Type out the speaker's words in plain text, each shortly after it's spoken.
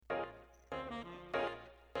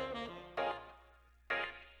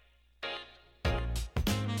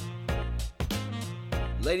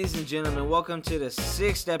Ladies and gentlemen, welcome to the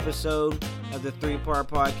 6th episode of the 3-Part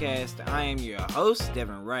Podcast. I am your host,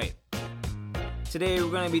 Devin Wright. Today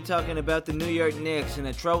we're going to be talking about the New York Knicks and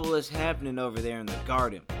the trouble that's happening over there in the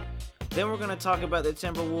Garden. Then we're going to talk about the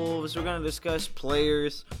Timberwolves. We're going to discuss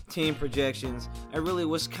players, team projections, and really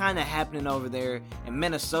what's kind of happening over there in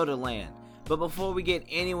Minnesota land. But before we get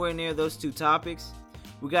anywhere near those two topics,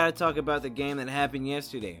 we got to talk about the game that happened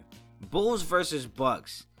yesterday. Bulls versus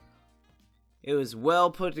Bucks. It was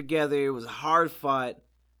well put together. It was hard fought,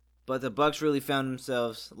 but the Bucks really found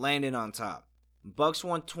themselves landing on top. Bucks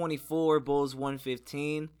won 24, Bulls won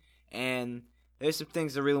 15, and there's some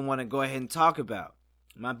things I really want to go ahead and talk about.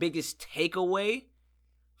 My biggest takeaway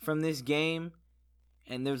from this game,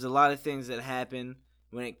 and there's a lot of things that happened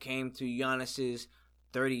when it came to Giannis's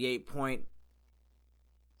 38-point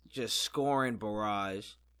just scoring barrage.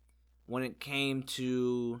 When it came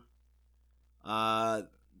to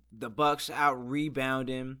the Bucks out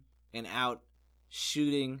rebounding and out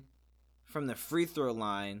shooting from the free throw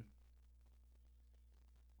line,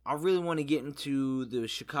 I really want to get into the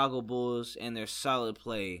Chicago Bulls and their solid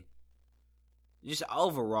play, just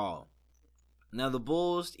overall. Now the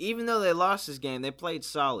Bulls, even though they lost this game, they played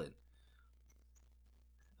solid.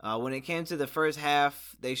 When it came to the first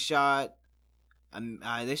half, they shot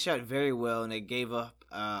very well and they gave up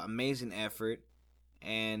amazing effort.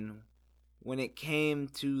 And when it came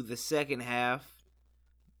to the second half,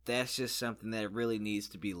 that's just something that really needs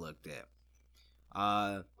to be looked at.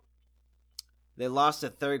 They lost the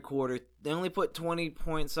third quarter. They only put 20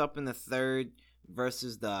 points up in the third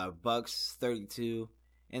versus the Bucks 32.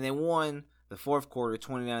 And they won the fourth quarter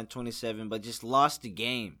 29-27, but just lost the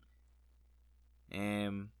game.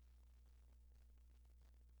 And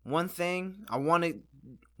one thing I want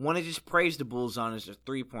to just praise the Bulls on is their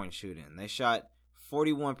three-point shooting. They shot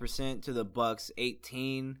 41% to the Bucks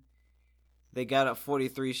 18. They got up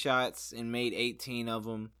 43 shots and made 18 of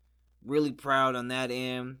them. Really proud on that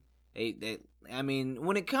end.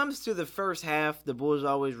 When it comes to the first half, the Bulls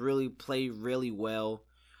always really play really well.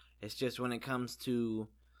 It's just when it comes to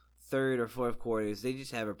third or fourth quarters, they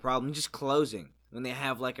just have a problem just closing when they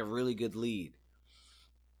have like a really good lead.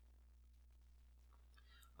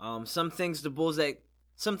 Some things the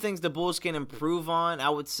Bulls can improve on, I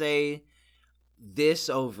would say. This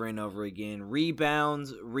over and over again.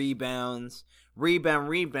 Rebounds. I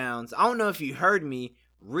don't know if you heard me.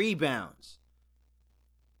 Rebounds.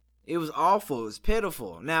 It was awful. It was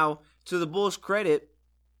pitiful. Now, to the Bulls' credit,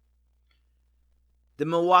 the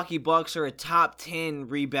Milwaukee Bucks are a top 10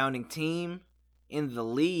 rebounding team in the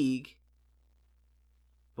league.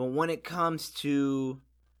 But when it comes to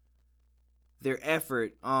their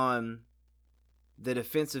effort on the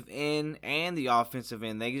defensive end and the offensive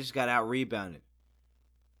end, they just got out-rebounded.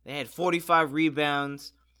 They had 45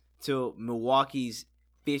 rebounds to Milwaukee's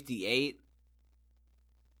 58.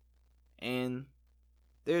 And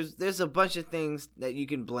there's a bunch of things that you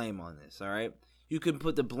can blame on this, all right? You can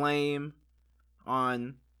put the blame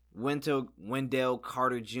on Wendell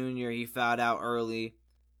Carter Jr. He fouled out early.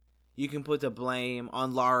 You can put the blame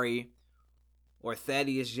on Lauri or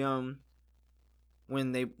Thaddeus Young.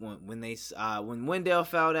 When Wendell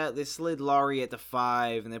fouled out, they slid Lauri at the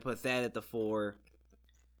 5 and they put Thad at the 4.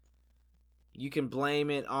 You can blame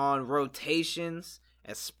it on rotations,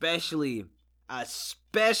 especially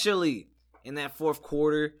in that fourth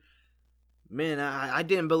quarter. Man, I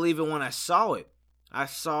didn't believe it when I saw it. I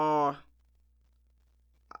saw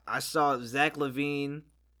Zach LaVine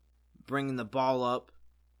bringing the ball up.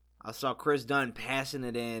 I saw Chris Dunn passing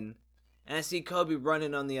it in. And I see Kobe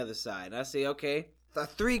running on the other side. I say, okay, a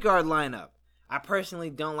 3-guard lineup. I personally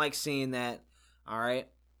don't like seeing that. All right,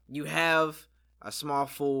 you have a small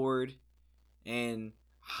forward and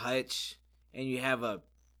Hutch, and you have a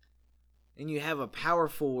power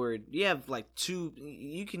forward. You have like 2.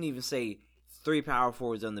 You can even say 3 power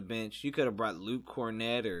forwards on the bench. You could have brought Luke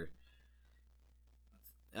Cornett or.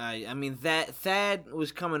 That Thad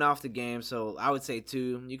was coming off the game, so I would say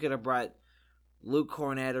 2. You could have brought Luke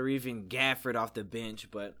Cornett or even Gafford off the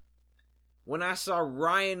bench, but when I saw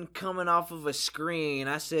Ryan coming off of a screen,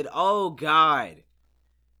 I said, oh God,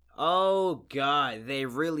 they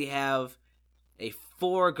really have a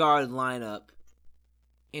 4-guard lineup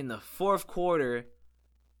in the fourth quarter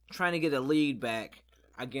trying to get a lead back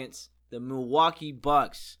against the Milwaukee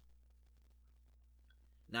Bucks.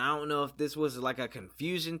 Now, I don't know if this was like a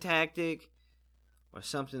confusion tactic or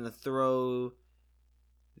something to throw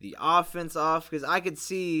the offense off, because I could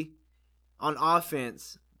see on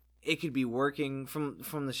offense it could be working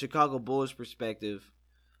from the Chicago Bulls perspective.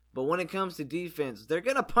 But when it comes to defense, they're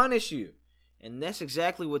going to punish you. And that's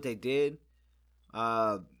exactly what they did.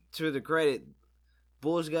 To the credit,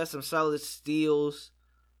 Bulls got some solid steals.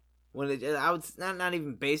 I would not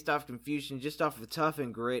even based off confusion, just off of tough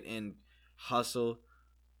and grit and hustle.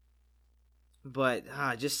 But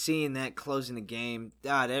just seeing that closing the game,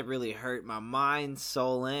 that really hurt my mind,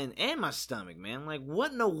 soul, and my stomach, man. Like,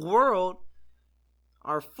 what in the world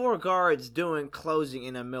are 4 guards doing closing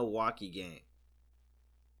in a Milwaukee game?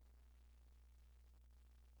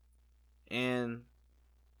 And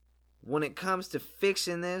when it comes to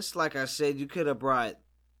fixing this, like I said, you could have brought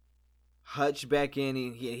Hutch back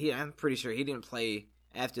in. I'm pretty sure he didn't play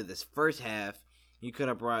after this first half. You could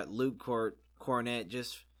have brought Luke Cornett.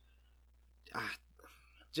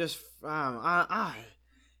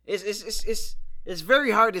 It's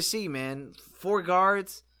very hard to see, man. 4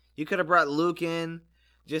 guards. You could have brought Luke in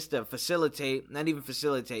just to facilitate, not even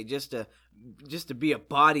facilitate, just to be a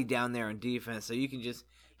body down there on defense, so you can just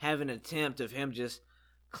have an attempt of him just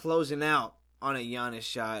closing out on a Giannis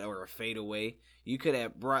shot or a fadeaway. You could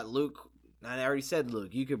have brought Luke. I already said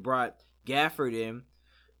Luke. You could brought Gafford in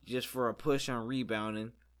just for a push on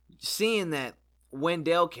rebounding. Seeing that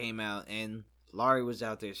Wendell came out and Larry was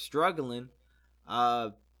out there struggling,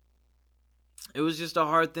 it was just a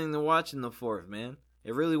hard thing to watch in the fourth, man.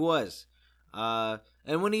 It really was. And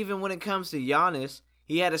when it comes to Giannis,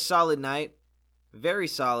 he had a solid night. Very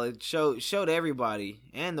solid. Showed everybody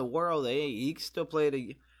and the world that he can still play at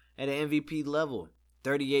an MVP level.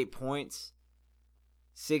 38 points,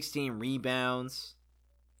 16 rebounds,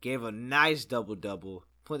 gave a nice double-double,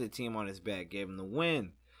 put the team on his back, gave him the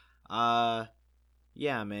win.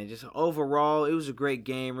 Yeah, man, just overall, it was a great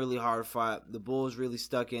game, really hard fought. The Bulls really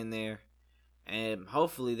stuck in there, and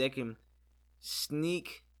hopefully they can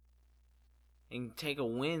sneak and take a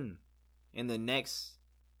win in the next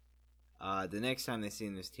time they see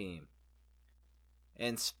this team.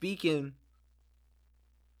 And speaking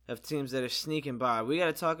of teams that are sneaking by, we got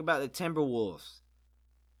to talk about the Timberwolves.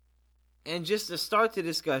 And just to start the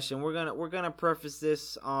discussion, we're gonna preface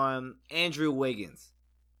this on Andrew Wiggins.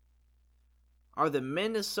 Are the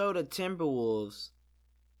Minnesota Timberwolves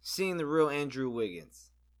seeing the real Andrew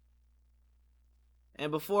Wiggins? And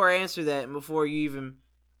before I answer that, and before you even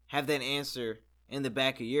have that answer in the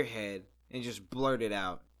back of your head and just blurt it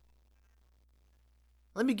out,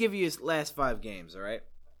 let me give you his last 5 games, all right?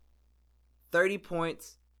 30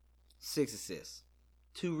 points, 6 assists,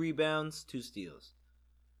 2 rebounds, 2 steals.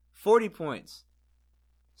 40 points,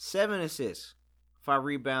 7 assists, 5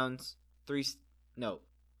 rebounds, 3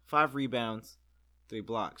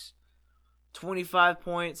 blocks. 25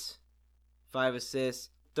 points, 5 assists,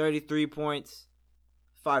 33 points,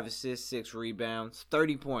 5 assists, 6 rebounds,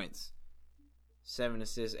 30 points, 7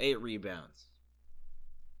 assists, 8 rebounds.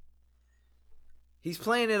 He's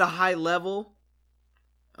playing at a high level.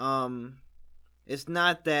 It's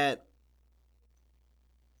not that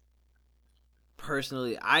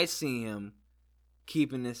personally I see him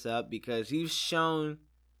keeping this up, because he's shown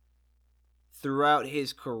throughout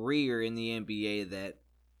his career in the NBA that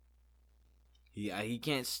he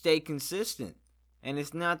can't stay consistent. And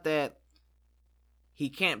it's not that he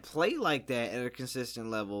can't play like that at a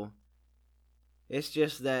consistent level. It's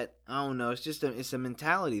just that, I don't know, it's a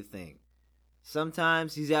mentality thing.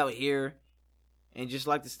 Sometimes he's out here, and just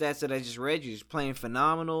like the stats that I just read you, he's playing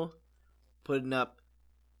phenomenal, putting up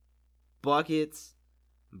buckets,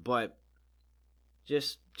 but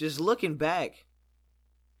just looking back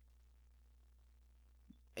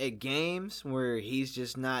at games where he's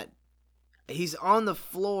just not, he's on the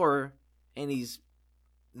floor and he's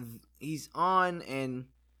on, and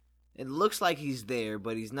it looks like he's there,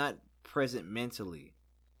 but he's not present mentally.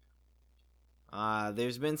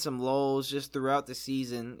 There's been some lulls just throughout the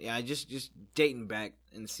season. Yeah, just dating back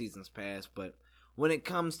in the seasons past. But when it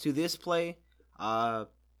comes to this play, can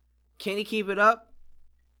he keep it up?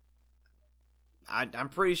 I'm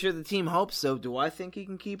pretty sure the team hopes so. Do I think he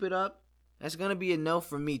can keep it up? That's going to be a no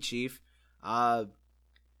from me, Chief.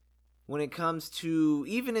 When it comes to,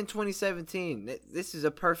 even in 2017, this is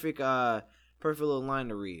a perfect little line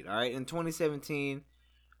to read. All right, in 2017,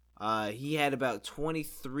 he had about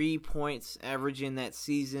 23 points averaging that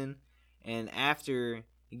season, and after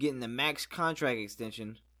getting the max contract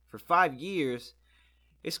extension for 5 years,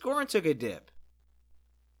 his scoring took a dip.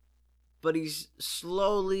 But he's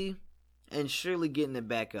slowly and surely getting it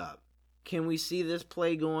back up. Can we see this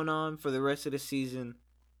play going on for the rest of the season?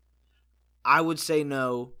 I would say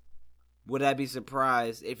no. Would I be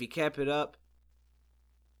surprised if he kept it up?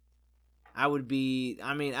 I want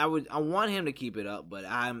him to keep it up, but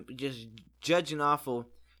I'm just judging off of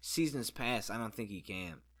seasons past, I don't think he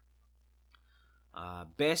can.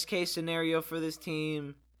 Best case scenario for this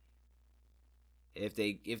team, If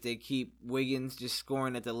they keep Wiggins just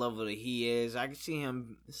scoring at the level that he is, I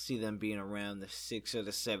can see them being around the 6 or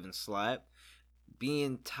the 7 slot.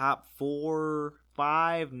 Being top 4,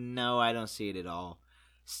 5, no, I don't see it at all.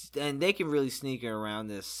 And they can really sneak it around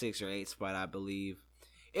the 6 or 8 spot, I believe,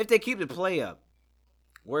 if they keep the play up.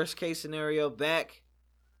 Worst case scenario, back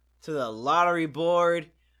to the lottery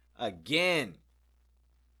board again.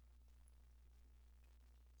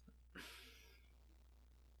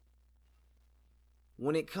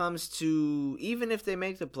 When it comes to, even if they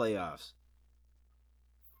make the playoffs,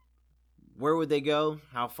 where would they go?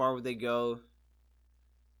 How far would they go?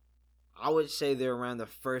 I would say they're around the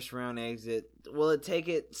first round exit. Will it take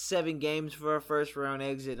it 7 games for a first round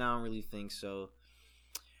exit? I don't really think so.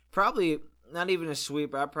 Probably not even a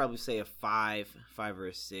sweep. I'd probably say a 5 or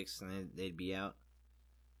a 6, and then they'd be out.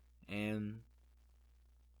 And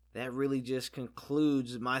that really just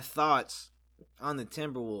concludes my thoughts on the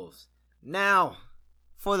Timberwolves. Now,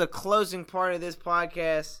 for the closing part of this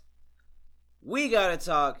podcast, we got to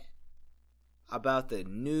talk about the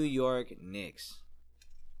New York Knicks.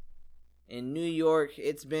 In New York,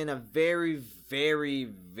 it's been a very, very,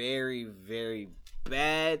 very, very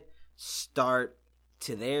bad start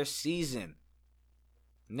to their season.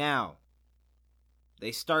 Now,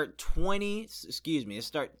 they start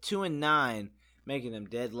 2-9, making them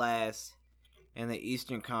dead last in the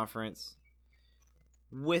Eastern Conference.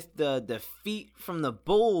 With the defeat from the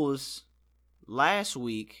Bulls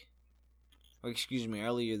earlier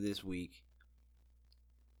this week,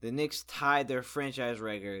 the Knicks tied their franchise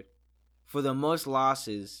record for the most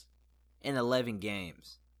losses in 11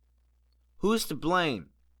 games. Who's to blame?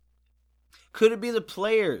 Could it be the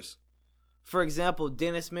players? For example,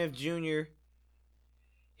 Dennis Smith Jr.,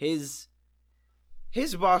 his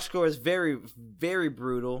box score is very, very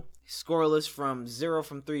brutal. Scoreless from 0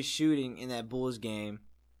 from 3 shooting in that Bulls game,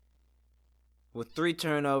 with 3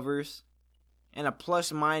 turnovers and a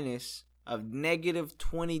plus minus of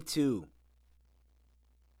 -22.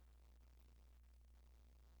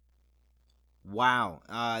 Wow,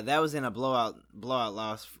 that was in a blowout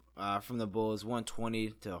loss from the Bulls,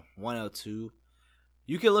 120-102.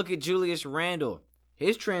 You can look at Julius Randle.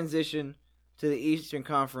 His transition to the Eastern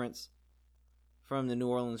Conference from the New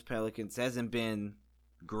Orleans Pelicans hasn't been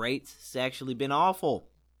great. It's actually been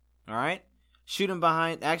awful. All right? Shooting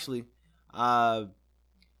behind, actually,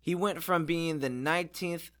 he went from being the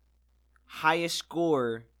 19th highest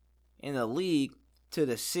scorer in the league to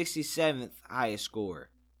the 67th highest scorer.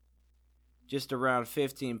 Just around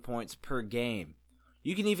 15 points per game.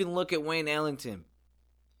 You can even look at Wayne Ellington,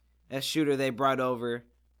 that shooter they brought over,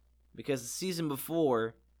 because the season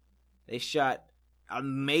before, they shot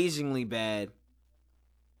amazingly bad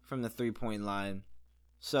from the three-point line.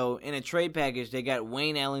 So in a trade package, they got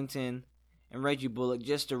Wayne Ellington and Reggie Bullock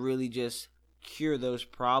just to really just cure those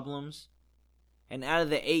problems. And out of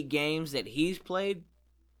the 8 games that he's played,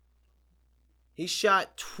 he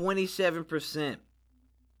shot 27%.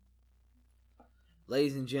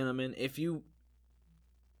 Ladies and gentlemen, if you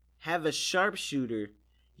have a sharpshooter,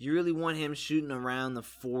 you really want him shooting around the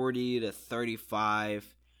 40 to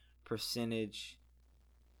 35 percentage.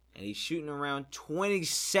 And he's shooting around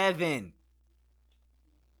 27.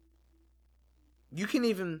 You can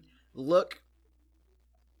even look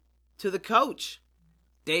to the coach,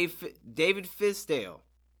 David Fizdale.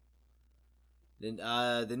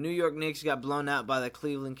 The New York Knicks got blown out by the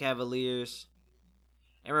Cleveland Cavaliers.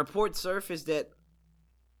 And reports surfaced that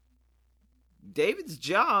David's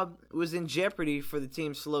job was in jeopardy for the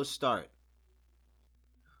team's slow start.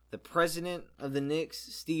 The president of the Knicks,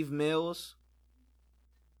 Steve Mills,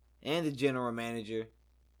 and the general manager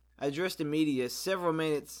addressed the media several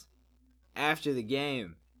minutes after the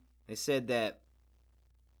game. They said that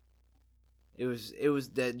it was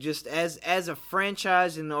that just as a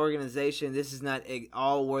franchise and an organization, this is not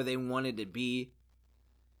all where they wanted to be.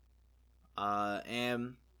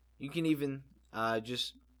 And you can even I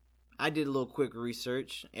did a little quick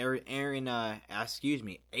research. Adrian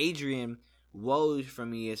Woj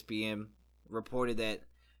from ESPN reported that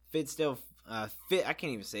Fizdale, I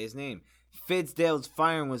can't even say his name. Fizdale's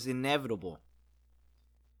firing was inevitable,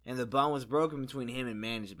 and the bond was broken between him and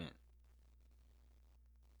management.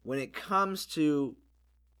 When it comes to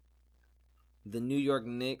the New York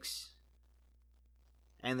Knicks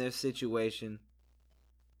and their situation,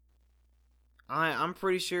 I'm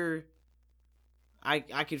pretty sure I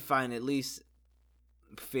could find at least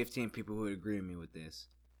 15 people who would agree with me with this.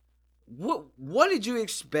 What did you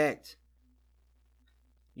expect?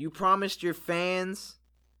 You promised your fans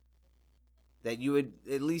that you would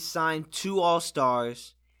at least sign 2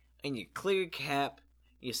 All-Stars, and you cleared cap.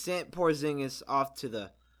 You sent Porzingis off to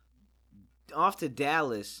the off to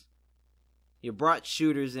Dallas. You brought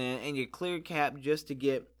shooters in, and you cleared cap just to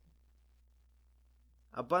get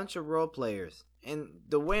a bunch of role players. And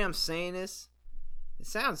the way I'm saying this, it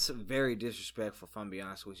sounds very disrespectful, if I'm being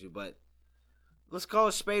honest with you, but let's call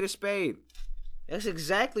a spade a spade. That's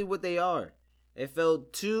exactly what they are. They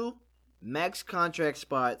filled 2 max contract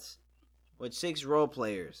spots with 6 role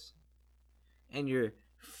players. And you're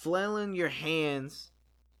flailing your hands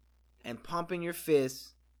and pumping your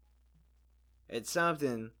fists at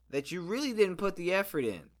something that you really didn't put the effort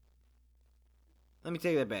in. Let me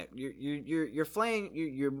take that back. You're flaying,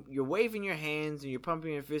 you're waving your hands and you're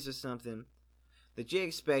pumping your fists at something that you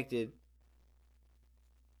expected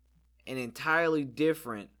an entirely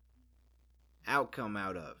different outcome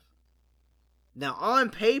out of. Now, on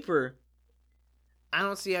paper, I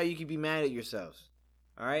don't see how you could be mad at yourselves.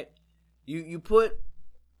 All right? You put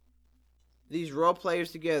these role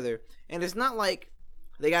players together, and it's not like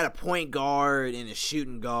they got a point guard and a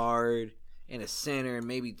shooting guard and a center and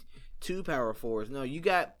maybe 2 power forwards. No, you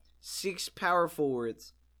got 6 power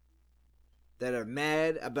forwards that are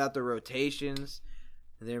mad about the rotations.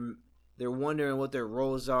 They're wondering what their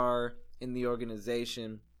roles are in the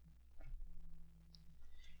organization.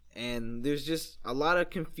 And there's just a lot of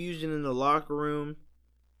confusion in the locker room.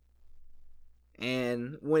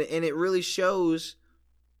 And it really shows,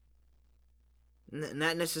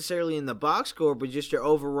 not necessarily in the box score, but just your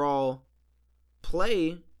overall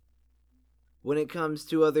play when it comes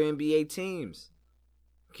to other NBA teams.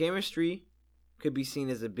 Chemistry could be seen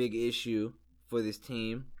as a big issue for this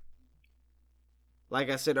team. Like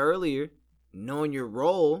I said earlier, knowing your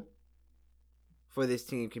role for this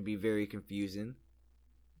team can be very confusing.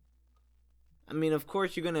 I mean, of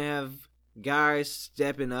course, you're going to have guys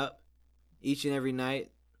stepping up each and every night,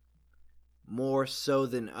 more so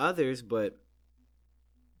than others, but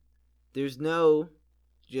there's no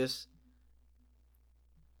just,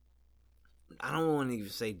 I don't want to even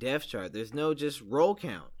say depth chart. There's no just role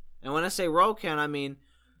count. And when I say role count, I mean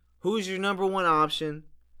who's your number 1 option,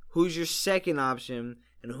 who's your second option,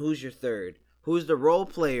 and who's your third. Who's the role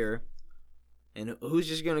player, and who's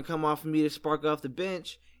just going to come off and be the spark off the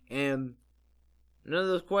bench. And none of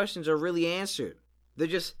those questions are really answered. They're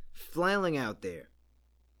just flailing out there.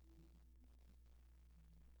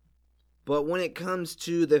 But when it comes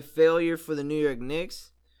to the failure for the New York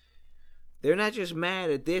Knicks, they're not just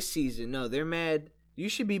mad at this season. No, they're mad. You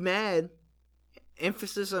should be mad.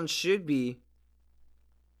 Emphasis on should be.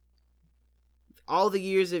 All the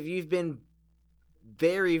years that you've been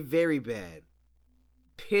very, very bad.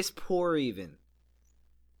 Piss poor even.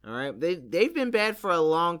 Alright? They've been bad for a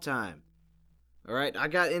long time. Alright? I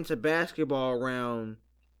got into basketball around,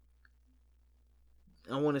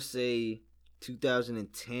 I want to say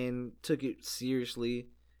 2010. Took it seriously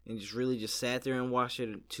and just really just sat there and watched it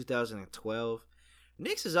in 2012.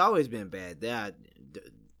 Knicks has always been bad. The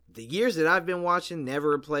years that I've been watching,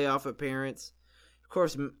 never a playoff appearance. Of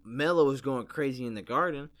course, Melo was going crazy in the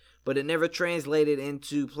Garden, but it never translated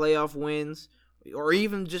into playoff wins or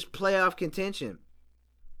even just playoff contention.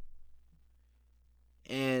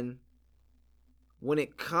 And when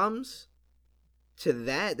it comes to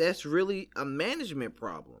that, that's really a management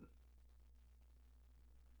problem.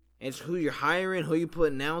 It's who you're hiring, who you're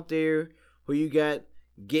putting out there, who you got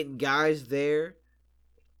getting guys there.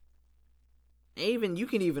 Even you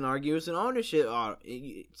can even argue it's an ownership.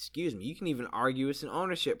 You can even argue it's an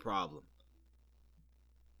ownership problem.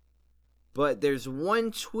 But there's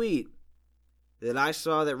one tweet that I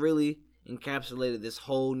saw that really encapsulated this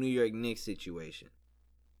whole New York Knicks situation.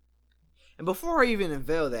 And before I even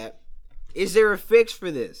unveil that, is there a fix for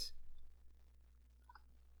this?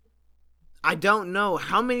 I don't know.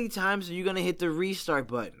 How many times are you going to hit the restart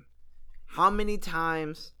button? How many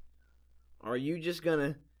times are you just going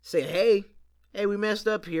to say, hey, we messed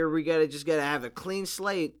up here. We just got to have a clean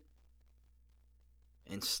slate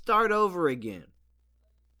and start over again?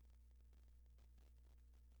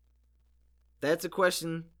 That's a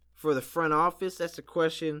question for the front office. That's a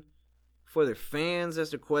question for their fans.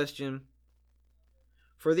 That's a question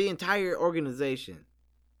for the entire organization.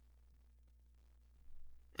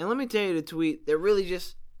 And let me tell you the tweet that really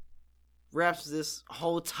just wraps this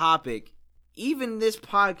whole topic, even this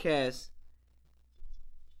podcast,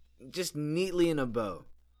 just neatly in a bow.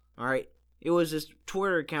 Alright? It was this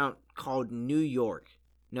Twitter account called Network.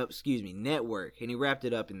 And he wrapped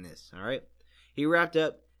it up in this. Alright? He wrapped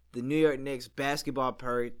up the New York Knicks basketball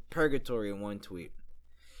purgatory in one tweet.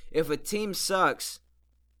 If a team sucks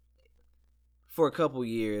for a couple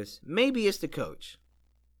years, maybe it's the coach.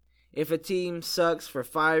 If a team sucks for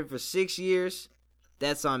 5 or 6 years,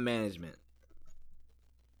 that's on management.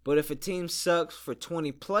 But if a team sucks for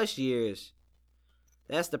 20 plus years,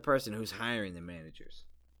 That's the person who's hiring the managers.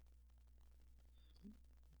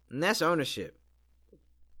 And that's ownership.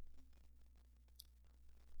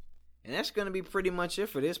 And that's going to be pretty much it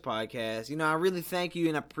for this podcast. I really thank you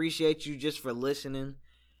and appreciate you just for listening.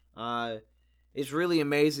 It's really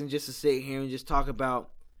amazing just to sit here and just talk about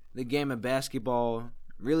the game of basketball.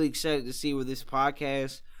 Really excited to see where this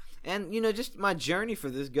podcast and, just my journey for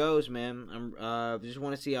this goes, man. I just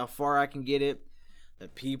want to see how far I can get it, the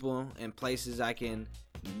people and places I can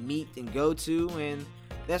meet and go to. And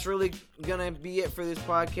that's really going to be it for this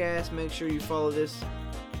podcast. Make sure you follow this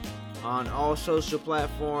on all social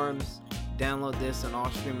platforms. Download this on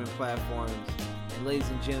all streaming platforms. And ladies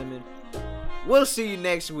and gentlemen, we'll see you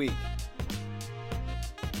next week.